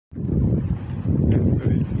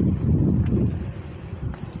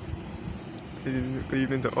Good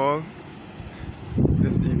evening to all.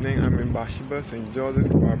 This evening I'm in Bathsheba, St. Joseph,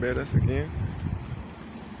 Barbados again.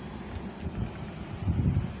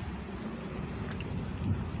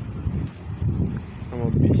 I'm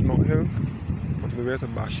on Beachmont Hill on the way to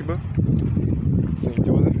Bathsheba, St.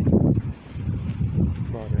 Joseph,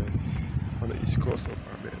 Barbados, on the east coast of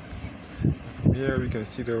Barbados. From here we can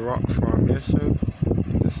see the rock formation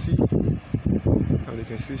in the sea, and you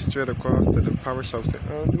can see straight across to the parish of St.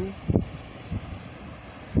 Andrew.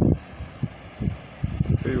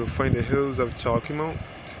 You will find the hills of Beachmont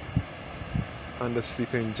and the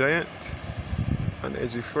Sleeping Giant, and it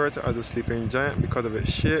is referred to as the Sleeping Giant because of its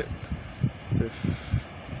shape, with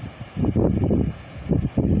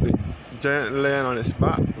the giant laying on its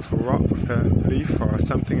back with a rock with a leaf or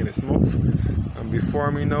something in its mouth. And before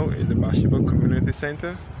me now is the Bathsheba Community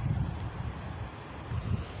Center,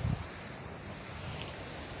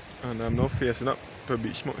 and I'm now facing up to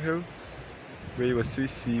Beachmont Hill, where you will see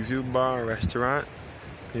Seaview Bar and Restaurant.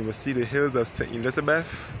 You will see the hills of St. Elizabeth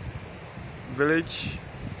Village,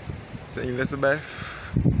 St. Elizabeth,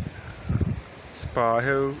 Spa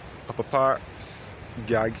Hill, Upper Parts,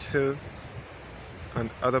 Gags Hill, and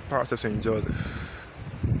other parts of St. Joseph.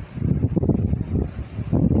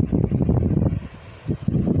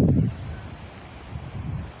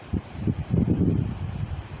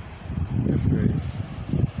 Yes guys,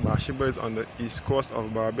 Bathsheba is on the east coast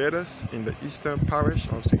of Barbados in the eastern parish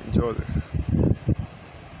of St. Joseph.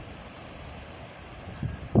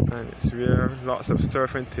 And it's where lots of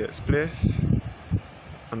surfing takes place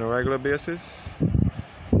on a regular basis,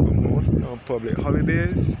 but most on public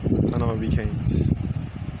holidays and on weekends.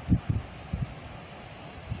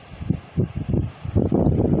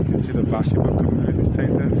 You can see the Bathsheba Community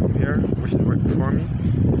Center from here, which is right before me,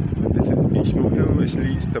 and this is Beachmont Hill, which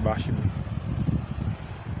leads to Bathsheba.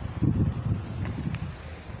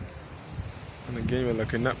 And again, we're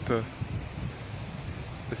looking up to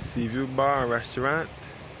the Seaview Bar and Restaurant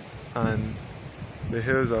and the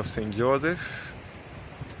hills of St. Joseph,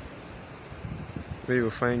 where you will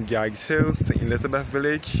find Gags Hill, St. Elizabeth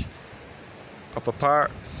Village, Upper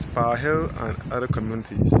Park, Spa Hill, and other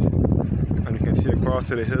communities. And you can see across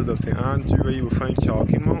to the hills of St. Andrew, where you will find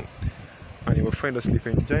Beachmont, and you will find the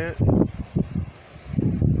Sleeping Giant.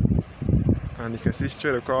 And you can see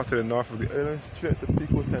straight across to the north of the island, straight to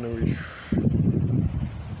Pico Tenerife.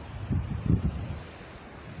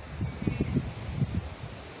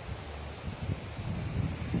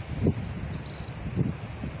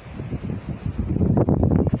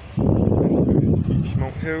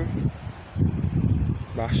 Beachmont Hill,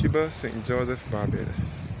 Bathsheba, St. Joseph, Barbados.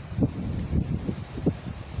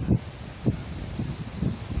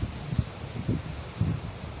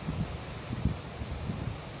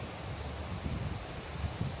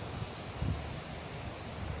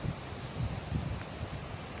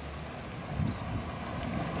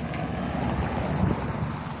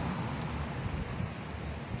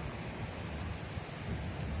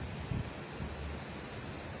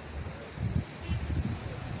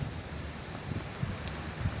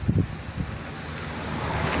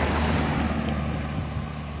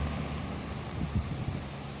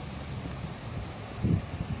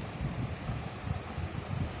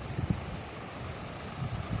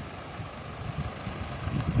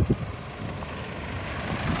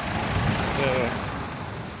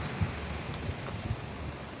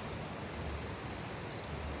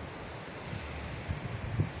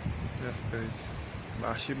 Yes guys,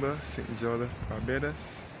 Bathsheba, St. Joseph,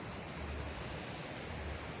 Barbados.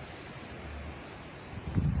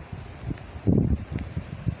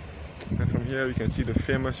 And from here we can see the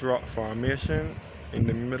famous rock formation in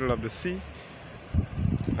the middle of the sea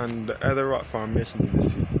and the other rock formation in the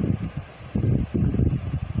sea.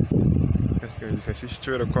 Yes guys, you can see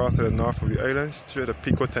straight across to the north of the island, straight to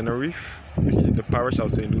Pico Tenerife, which is in the parish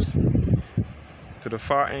of St. Lucie. To the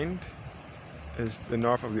far end is the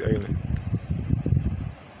north of the island.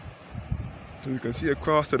 So you can see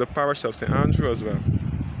across to the parish of St. Andrew as well.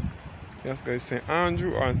 Yes guys, St.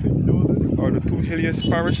 Andrew and St. Joseph are the two hilliest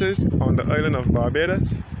parishes on the island of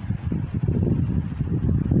Barbados.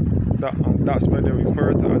 That's why they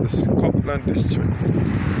refer to as the Scotland District.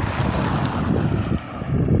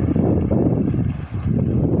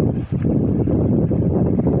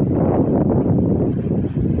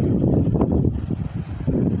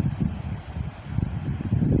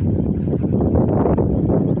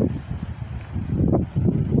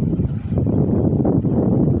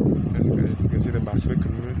 Bathsheba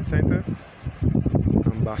Community Center,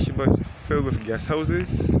 and Bathsheba is filled with guest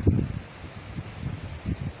houses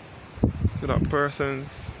so that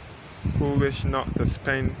persons who wish not to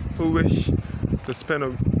spend, who wish to spend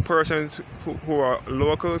a persons who are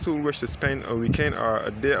locals who wish to spend a weekend or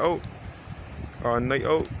a day out or a night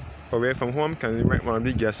out away from home can rent one of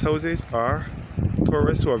the guest houses, or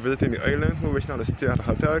tourists who are visiting the island who wish not to stay at a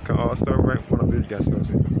hotel can also rent one of these guest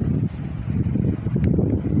houses.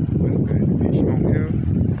 This is Beachmont here,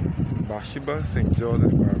 Bathsheba, St. George,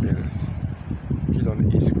 and Barbados. He's on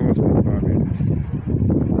the east coast.